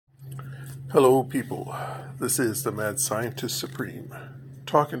Hello, people. This is the Mad Scientist Supreme,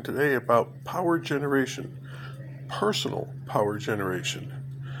 talking today about power generation, personal power generation.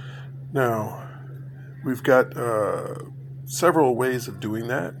 Now, we've got several ways of doing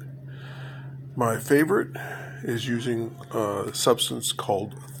that. My favorite is using a substance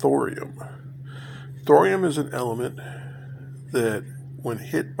called thorium. Thorium is an element that, when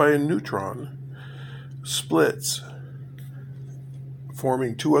hit by a neutron, splits,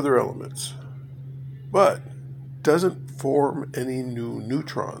 forming two other elements, but doesn't form any new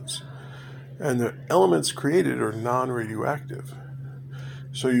neutrons. And the elements created are non-radioactive.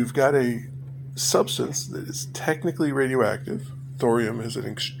 So you've got a substance that is technically radioactive. Thorium has an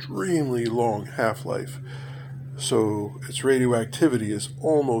extremely long half-life, so its radioactivity is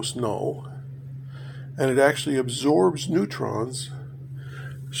almost null. And it actually absorbs neutrons.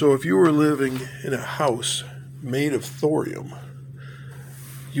 So if you were living in a house made of thorium,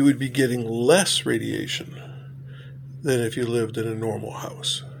 you would be getting less radiation than if you lived in a normal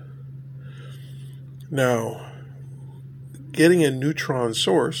house. Now, getting a neutron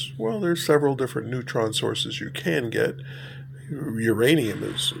source, well, there's several different neutron sources you can get. Uranium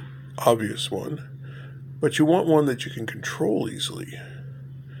is an obvious one, but you want one that you can control easily.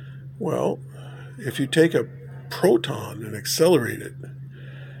 Well, if you take a proton and accelerate it,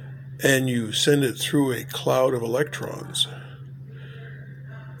 and you send it through a cloud of electrons,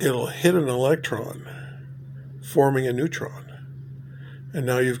 it'll hit an electron, forming a neutron. And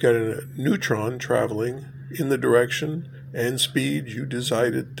now you've got a neutron traveling in the direction and speed you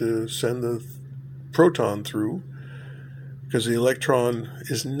decided to send the proton through, because the electron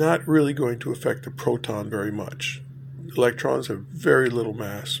is not really going to affect the proton very much. Electrons have very little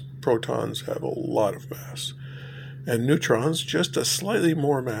mass. Protons have a lot of mass. And neutrons just a slightly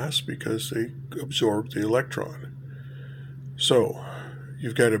more mass because they absorb the electron. So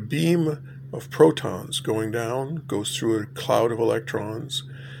you've got a beam of protons going down, goes through a cloud of electrons.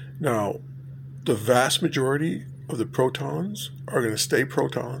 Now, the vast majority of the protons are going to stay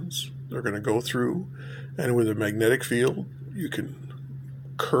protons. They're going to go through, and with a magnetic field, you can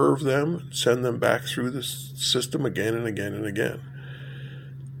curve them, send them back through the system again and again and again.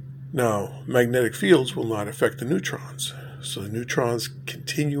 Now, magnetic fields will not affect the neutrons. So the neutrons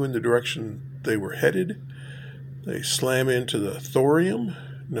continue in the direction they were headed. They slam into the thorium.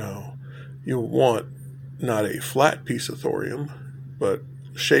 Now, you want not a flat piece of thorium, but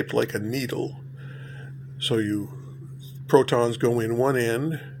shaped like a needle. So protons go in one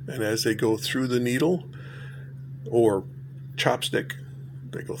end, and as they go through the needle, or chopstick,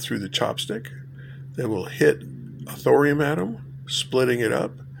 they go through the chopstick, they will hit a thorium atom, splitting it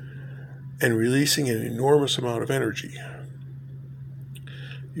up, and releasing an enormous amount of energy.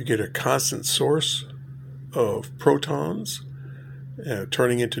 You get a constant source of protons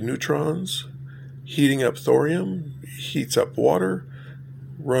turning into neutrons, heating up thorium, heats up water,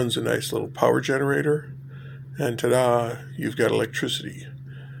 runs a nice little power generator, and ta-da, you've got electricity.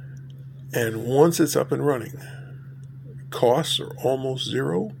 And once it's up and running, costs are almost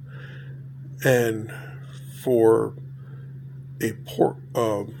zero, and for a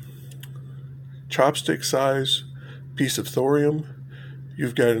chopstick size piece of thorium,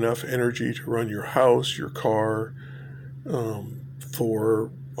 you've got enough energy to run your house, your car,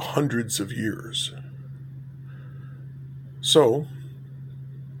 for hundreds of years. So,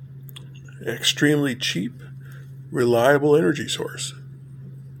 extremely cheap, reliable energy source,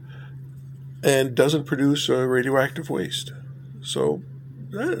 and doesn't produce radioactive waste. So,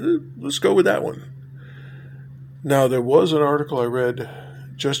 let's go with that one. Now, there was an article I read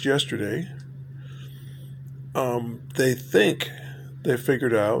just yesterday. They think they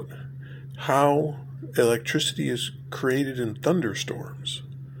figured out how electricity is created in thunderstorms.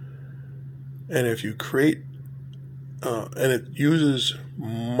 And if you create, and it uses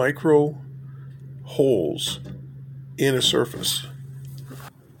micro holes in a surface.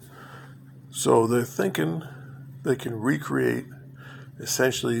 So they're thinking they can recreate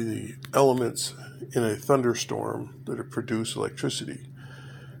essentially the elements in a thunderstorm that produce electricity.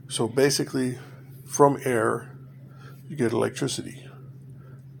 So basically, from air, you get electricity.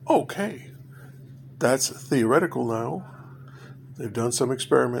 Okay, that's theoretical now. They've done some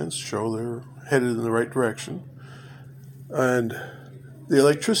experiments, show they're headed in the right direction. And the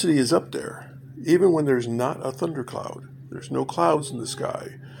electricity is up there, even when there's not a thundercloud. There's no clouds in the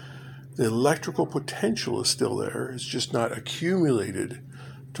sky. The electrical potential is still there. It's just not accumulated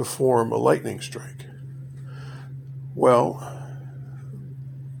to form a lightning strike. Well,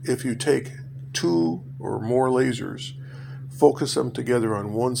 if you take two or more lasers, focus them together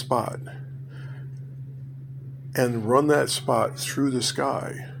on one spot, and run that spot through the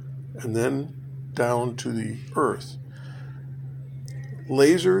sky and then down to the earth.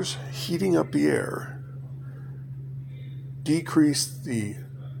 Lasers heating up the air decrease the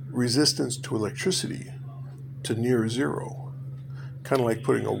resistance to electricity to near zero, kind of like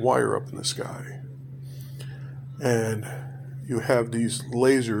putting a wire up in the sky. And you have these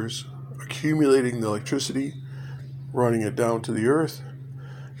lasers accumulating the electricity, running it down to the earth,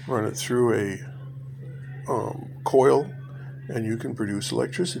 run it through a coil, and you can produce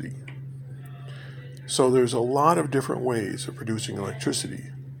electricity. So there's a lot of different ways of producing electricity.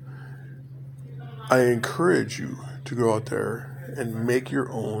 I encourage you to go out there and make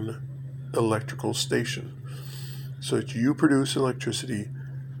your own electrical station so that you produce electricity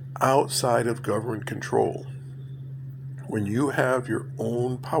outside of government control. When you have your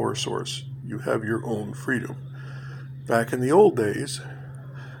own power source, you have your own freedom. Back in the old days,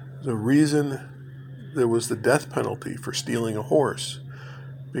 the reason there was the death penalty for stealing a horse,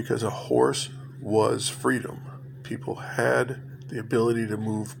 because a horse was freedom. People had the ability to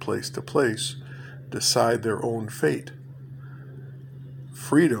move place to place, decide their own fate.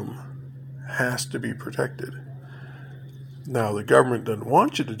 Freedom has to be protected. Now, the government doesn't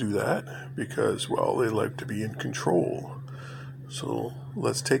want you to do that because, well, they like to be in control. So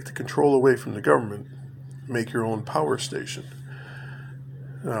let's take the control away from the government, make your own power station.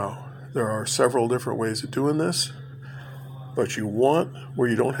 Now, there are several different ways of doing this, but you want where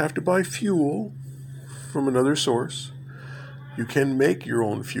you don't have to buy fuel from another source. You can make your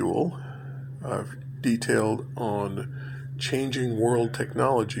own fuel. I've detailed on changing world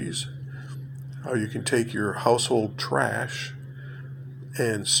technologies, how you can take your household trash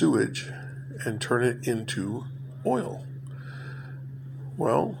and sewage and turn it into oil.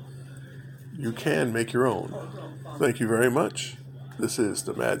 Well, you can make your own. Thank you very much. This is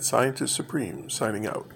the Mad Scientist Supreme signing out.